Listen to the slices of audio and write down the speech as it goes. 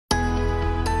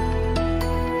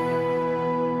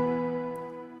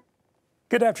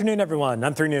Good afternoon, everyone.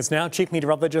 I'm 3 News Now. Chief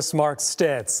Meteorologist Mark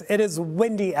Stitz. It is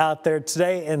windy out there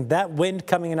today, and that wind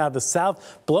coming in out of the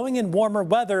south, blowing in warmer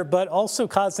weather, but also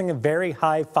causing a very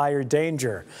high fire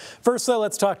danger. First, though,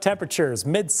 let's talk temperatures.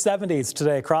 Mid-70s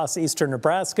today across eastern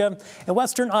Nebraska, and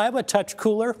western Iowa touch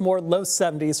cooler, more low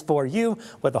 70s for you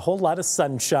with a whole lot of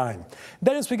sunshine.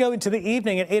 Then as we go into the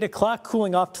evening at 8 o'clock,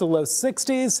 cooling off to the low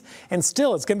 60s, and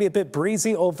still it's going to be a bit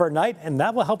breezy overnight, and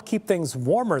that will help keep things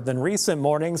warmer than recent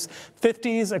mornings. 50s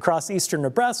across eastern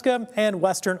Nebraska and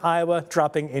western Iowa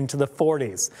dropping into the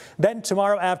 40s. Then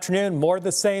tomorrow afternoon, more of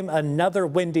the same, another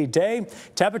windy day.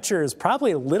 Temperatures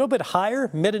probably a little bit higher,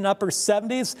 mid and upper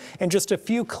 70s, and just a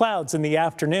few clouds in the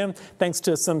afternoon thanks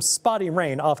to some spotty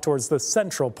rain off towards the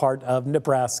central part of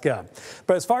Nebraska.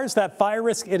 But as far as that fire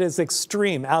risk, it is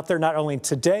extreme out there not only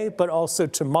today but also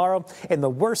tomorrow. And the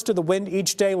worst of the wind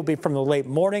each day will be from the late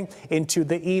morning into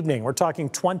the evening. We're talking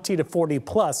 20 to 40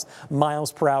 plus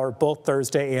miles per hour both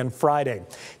Thursday and Friday.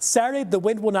 Saturday, the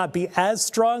wind will not be as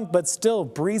strong, but still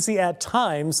breezy at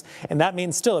times, and that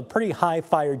means still a pretty high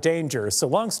fire danger. So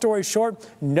long story short,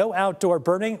 no outdoor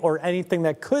burning or anything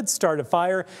that could start a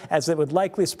fire, as it would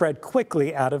likely spread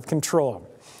quickly out of control.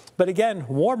 But again,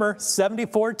 warmer,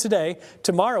 74 today.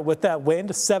 Tomorrow with that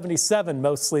wind, 77,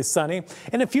 mostly sunny.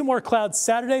 And a few more clouds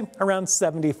Saturday, around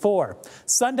 74.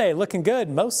 Sunday looking good,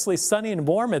 mostly sunny and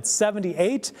warm at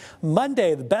 78.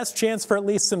 Monday, the best chance for at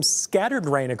least some scattered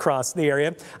rain across the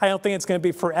area. I don't think it's going to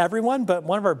be for everyone, but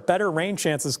one of our better rain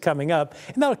chances coming up.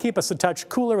 And that'll keep us a touch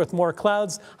cooler with more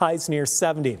clouds, highs near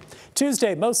 70.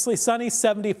 Tuesday, mostly sunny,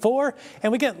 74.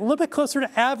 And we get a little bit closer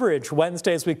to average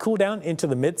Wednesday as we cool down into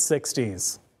the mid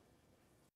 60s.